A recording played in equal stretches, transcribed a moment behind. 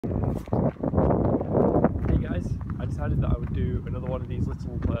Hey guys, I decided that I would do another one of these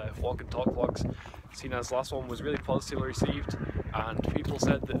little walk and talk vlogs, seeing as the last one was really positively received and people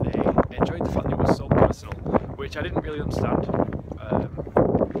said that they enjoyed the fact that it was so personal, which I didn't really understand.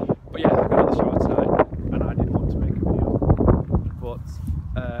 But yeah, I got out of the shower tonight and I did want to make a video, but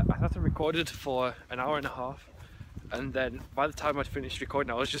I had to record it for an hour and a half, and then by the time I'd finished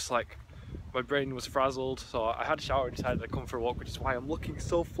recording I was just like, my brain was frazzled, so I had a shower and decided I'd come for a walk, which is why I'm looking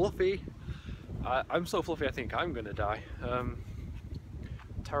so fluffy. I'm so fluffy I think I'm gonna die.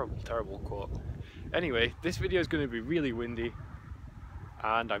 Terrible quote. Anyway, this video is going to be really windy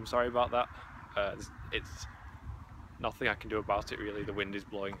and I'm sorry about that. It's nothing I can do about it really, the wind is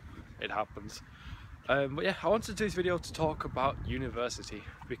blowing, it happens. But yeah, I wanted to do this video to talk about university,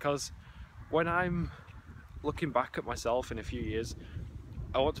 because when I'm looking back at myself in a few years,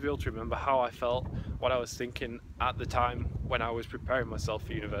 I want to be able to remember how I felt, what I was thinking at the time when I was preparing myself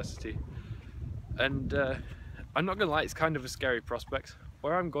for university. And I'm not gonna lie, it's kind of a scary prospect.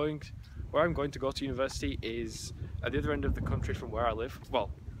 Where I'm going to go to university is at the other end of the country from where I live.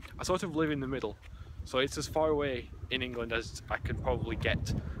 Well, I sort of live in the middle, so it's as far away in England as I can probably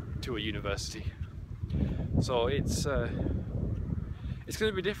get to a university. So it's going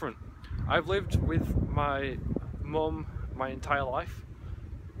to be different. I've lived with my mum my entire life,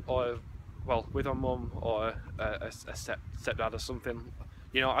 or well, with my mum or a stepdad or something.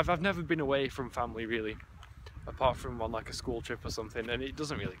 You know, I've never been away from family really, apart from on like a school trip or something, and it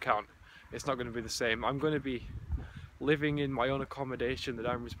doesn't really count. It's not going to be the same. I'm going to be living in my own accommodation that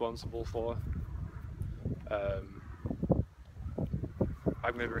I'm responsible for.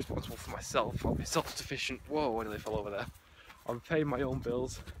 I'm going to be responsible for myself. I'll be self-sufficient. Whoa, I nearly fell over there. I'm paying my own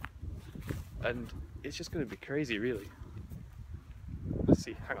bills, and it's just going to be crazy really. Let's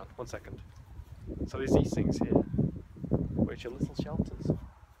see, hang on, 1 second. So there's these things here, which are little shelters.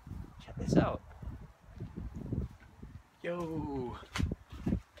 Check this out. Yo!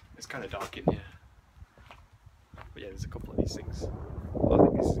 It's kind of dark in here. But yeah, there's a couple of these things. I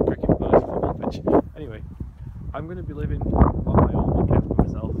think this is a cricket bird football pitch. Anyway, I'm going to be living on my own, looking after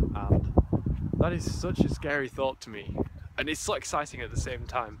myself, and that is such a scary thought to me. And it's so exciting at the same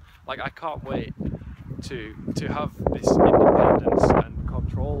time. Like, I can't wait to have this independence and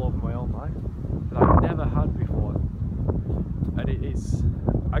control over my own life that I've never had before. And it is,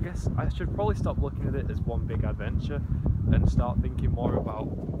 I guess I should probably stop looking at it as one big adventure and start thinking more about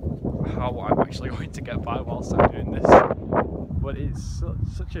how I'm actually going to get by whilst I'm doing this. But it's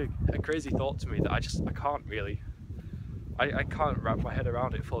such a crazy thought to me that I can't really, I can't wrap my head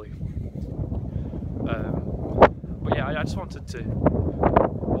around it fully. But yeah, I just wanted to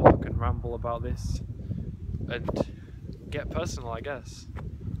walk and ramble about this and get personal, I guess.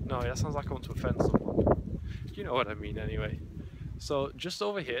 No, that sounds like I want to offend someone. You know what I mean anyway. So just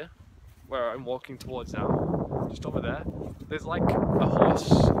over here, where I'm walking towards now, just over there, there's like a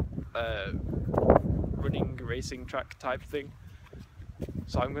horse running racing track type thing.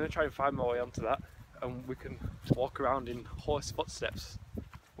 So I'm going to try and find my way onto that, and we can walk around in horse footsteps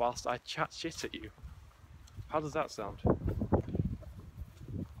whilst I chat shit at you. How does that sound?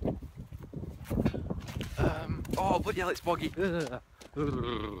 Oh, but yeah, it's boggy. Ugh.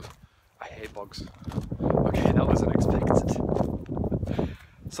 I hate bogs. Okay, that was unexpected.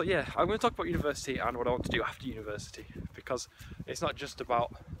 So yeah, I'm going to talk about university and what I want to do after university, because it's not just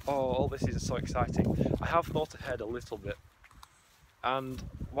about, oh, all this is so exciting. I have thought ahead a little bit, and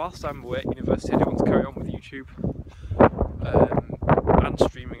whilst I'm away at university I do want to carry on with YouTube and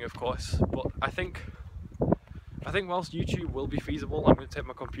streaming, of course, but I think whilst YouTube will be feasible, I'm going to take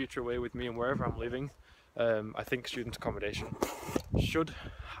my computer away with me, and wherever I'm living, I think student accommodation should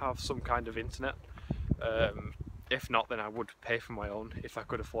have some kind of internet. If not, then I would pay for my own if I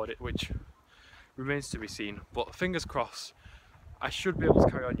could afford it, which remains to be seen. But fingers crossed, I should be able to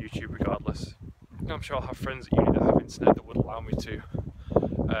carry on YouTube regardless. I'm sure I'll have friends at uni that have internet that would allow me to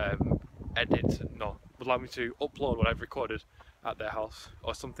would allow me to upload what I've recorded at their house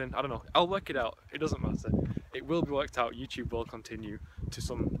or something. I don't know. I'll work it out. It doesn't matter. It will be worked out. YouTube will continue to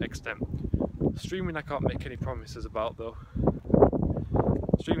some extent. Streaming I can't make any promises about though.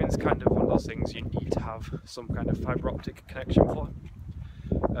 Streaming is kind of one of those things you need to have some kind of fibre optic connection for.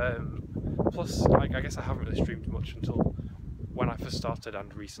 Plus, I guess I haven't really streamed much until when I first started,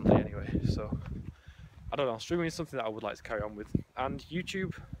 and recently anyway, so I don't know, streaming is something that I would like to carry on with. And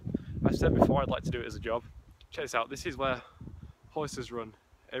YouTube, I've said before I'd like to do it as a job. Check this out, this is where horses run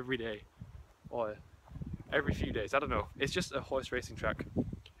every day, or every few days, I don't know. It's just a horse racing track.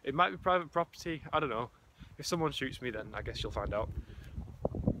 It might be private property, I don't know. If someone shoots me then I guess you'll find out.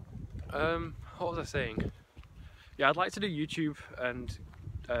 What was I saying? Yeah, I'd like to do YouTube and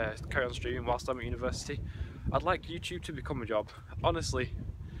carry on streaming whilst I'm at university. I'd like YouTube to become a job. Honestly,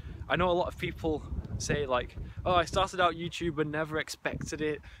 I know a lot of people say like, oh, I started out YouTube and never expected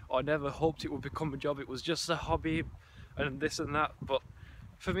it, or never hoped it would become a job, it was just a hobby and this and that, but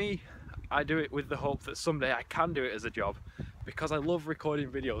for me, I do it with the hope that someday I can do it as a job, because I love recording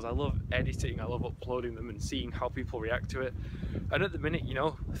videos, I love editing, I love uploading them and seeing how people react to it. And at the minute, you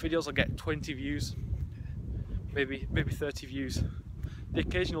know, videos will get 20 views, maybe 30 views. The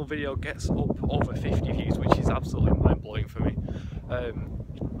occasional video gets up over 50 views, which is absolutely mind-blowing for me.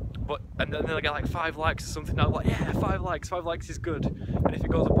 And then they'll get like 5 likes or something, and I'm like, yeah, 5 likes is good. And if it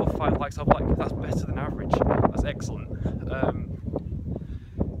goes above 5 likes, I'm like, that's better than average, that's excellent.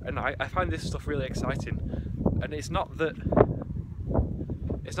 And I find this stuff really exciting. And it's not that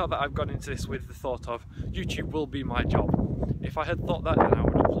I've gone into this with the thought of YouTube will be my job. If I had thought that, then I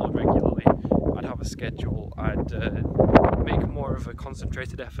would upload regularly, I'd have a schedule, I'd make more of a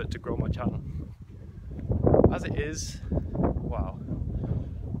concentrated effort to grow my channel. As it is, wow,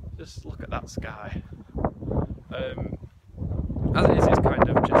 just look at that sky. As it is, it's kind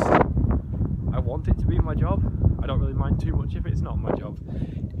of just, I want it to be my job. I don't really mind too much if it's not my job.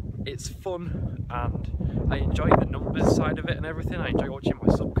 It's fun and I enjoy the numbers side of it and everything. I enjoy watching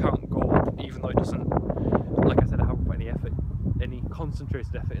my sub count go up, even though it doesn't, like I said, I haven't put any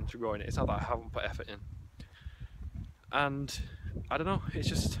concentrated effort into growing it. It's not that I haven't put effort in. And I don't know,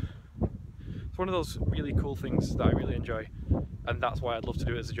 it's one of those really cool things that I really enjoy, and that's why I'd love to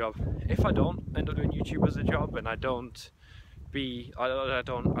do it as a job. If I don't end up doing YouTube as a job and I don't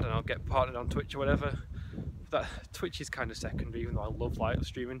get partnered on Twitch or whatever, that Twitch is kind of secondary, even though I love live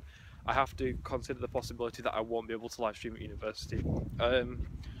streaming. I have to consider the possibility that I won't be able to live stream at university.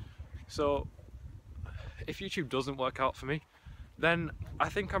 So if YouTube doesn't work out for me, then I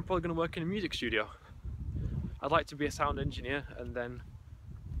think I'm probably going to work in a music studio. I'd like to be a sound engineer, and then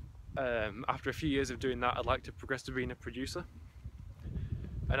after a few years of doing that, I'd like to progress to being a producer.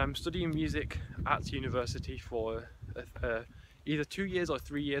 And I'm studying music at university for either 2 years or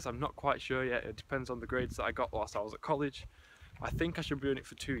 3 years, I'm not quite sure yet. It depends on the grades that I got whilst I was at college. I think I should be doing it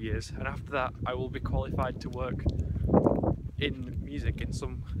for 2 years, and after that I will be qualified to work in music in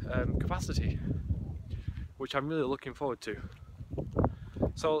some capacity, which I'm really looking forward to.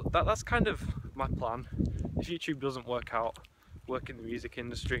 So that's kind of my plan. If YouTube doesn't work out, work in the music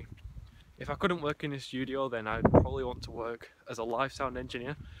industry. If I couldn't work in a studio, then I'd probably want to work as a live sound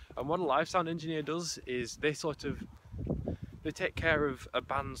engineer. And what a live sound engineer does is they take care of a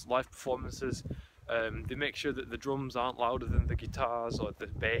band's live performances. They make sure that the drums aren't louder than the guitars or the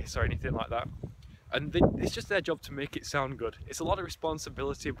bass or anything like that. And it's just their job to make it sound good. It's a lot of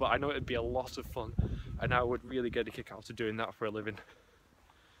responsibility, but I know it'd be a lot of fun, and I would really get a kick out of doing that for a living.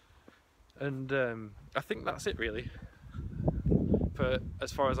 And I think that's it really, for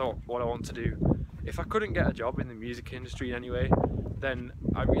as far as what I want to do. If I couldn't get a job in the music industry anyway, then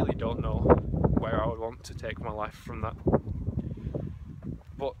I really don't know where I would want to take my life from that.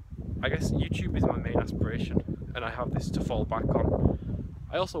 But I guess YouTube is my main aspiration, and I have this to fall back on.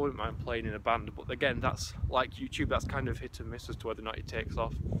 I also wouldn't mind playing in a band, but again, that's like YouTube, that's kind of hit and miss as to whether or not it takes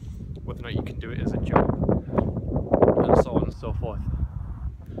off, whether or not you can do it as a job, and so on and so forth.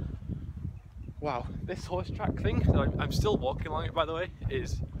 Wow, this horse track thing, I'm still walking along it by the way,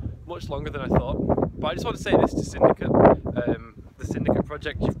 is much longer than I thought. But I just want to say this to Syndicate, the Syndicate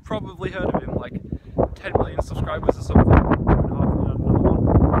project. You've probably heard of him, like 10 million subscribers or something, 2.5 million on another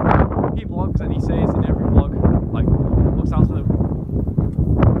one. He vlogs and he says in every vlog, like, looks out of the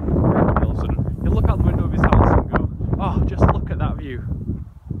all of a sudden, he'll look out the window of his house and go, oh, just look at that view.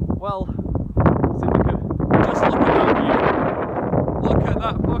 Well, Syndicate, just look at that view. Look at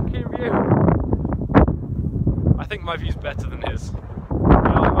that fucking view. I think my view's better than his. You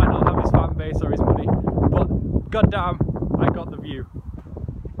know, I might not have his fan base or his money, but goddamn, I got the view.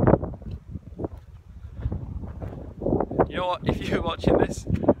 You know what, if you're watching this,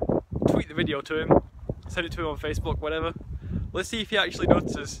 tweet the video to him, send it to him on Facebook, whatever. Let's see if he actually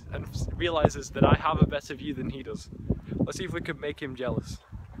notices and realises that I have a better view than he does. Let's see if we can make him jealous.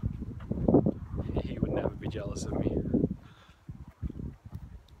 He would never be jealous of me.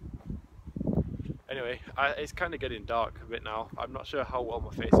 Anyway, it's kind of getting dark a bit now. I'm not sure how well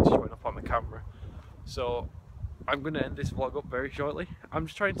my face is showing up on the camera, so I'm going to end this vlog up very shortly. I'm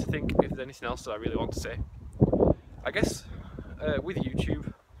just trying to think if there's anything else that I really want to say. I guess with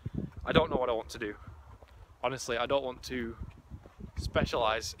YouTube, I don't know what I want to do. Honestly, I don't want to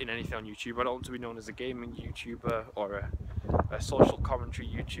specialise in anything on YouTube. I don't want to be known as a gaming YouTuber or a social commentary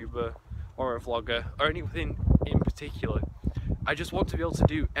YouTuber or a vlogger or anything in particular. I just want to be able to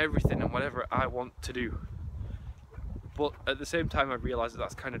do everything and whatever I want to do. but at the same time I realise that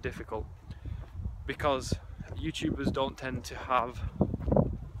that's kind of difficult because YouTubers don't tend to have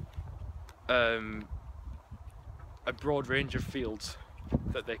a broad range of fields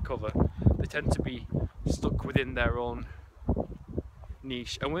that they cover. They tend to be stuck within their own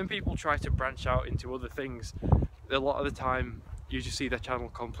niche, and when people try to branch out into other things, a lot of the time you just see their channel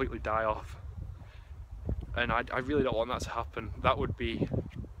completely die off, and I really don't want that to happen. That would be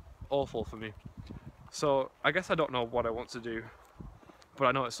awful for me. So I guess I don't know what I want to do, but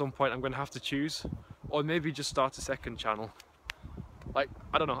I know at some point I'm going to have to choose, or maybe just start a second channel. Like,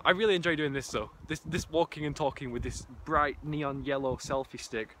 I don't know, I really enjoy doing this though. This walking and talking with this bright neon yellow selfie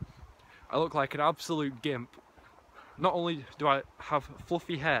stick. I look like an absolute gimp. Not only do I have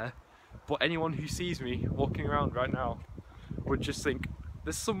fluffy hair, but anyone who sees me walking around right now would just think,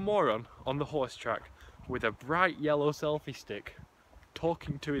 there's some moron on the horse track with a bright yellow selfie stick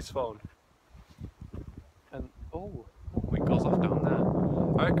talking to his phone. And oh, it goes off down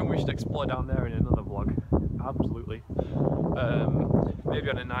there. I reckon we should explore down there in another vlog. Absolutely. Maybe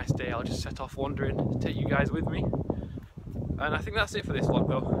on a nice day I'll just set off wandering, take you guys with me. And I think that's it for this vlog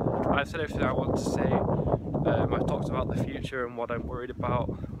though. I've said everything I want to say. I've talked about the future and what I'm worried about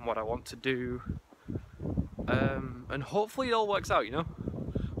and what I want to do. And hopefully it all works out, you know?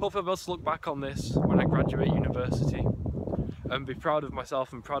 Hopefully I'll be able to look back on this when I graduate university and be proud of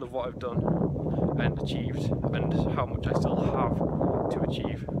myself and proud of what I've done and achieved and how much I still have to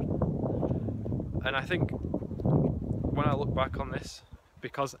achieve. And I think when I look back on this,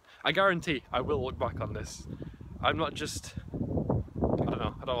 because I guarantee I will look back on this, I'm not just, I don't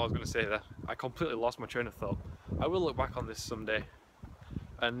know what I was going to say there. I completely lost my train of thought. I will look back on this someday,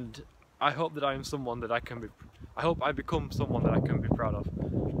 and I hope that I am someone that I can be, I hope I become someone that I can be proud of,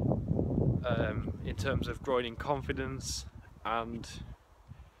 in terms of growing in confidence and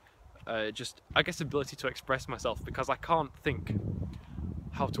just, I guess, ability to express myself, because I can't think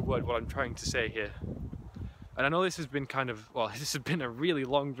how to word what I'm trying to say here. And I know this has been kind of, well, this has been a really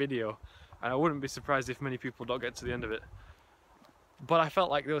long video, and I wouldn't be surprised if many people don't get to the end of it. But I felt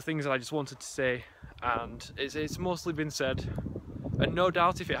like there were things that I just wanted to say, and it's mostly been said. And no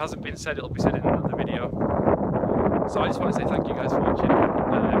doubt if it hasn't been said, it'll be said in another video. So I just want to say thank you guys for watching.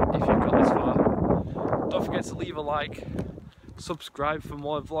 If you've got this far, don't forget to leave a like, subscribe for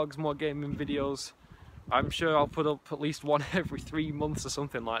more vlogs, more gaming videos. I'm sure I'll put up at least one every 3 months or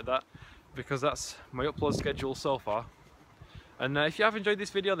something like that, because that's my upload schedule so far. And if you have enjoyed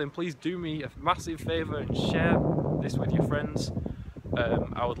this video, then please do me a massive favour and share this with your friends.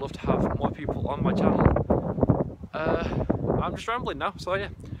 I would love to have more people on my channel. I'm just rambling now, so yeah.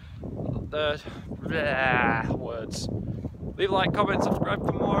 Words. Leave a like, comment, subscribe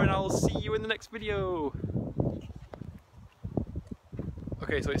for more, and I'll see you in the next video.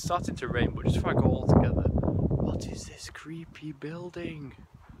 Okay, so it's starting to rain, but just if I go all together, what is this creepy building?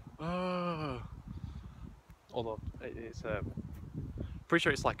 Oh. Although it's pretty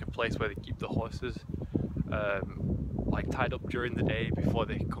sure it's like a place where they keep the horses like tied up during the day before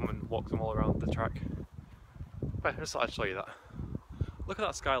they come and walk them all around the track. But I just thought I'd show you that. Look at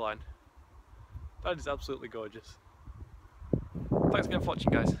that skyline. That is absolutely gorgeous. Thanks again for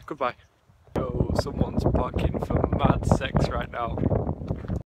watching, guys. Goodbye. Yo, someone's barking for mad sex right now.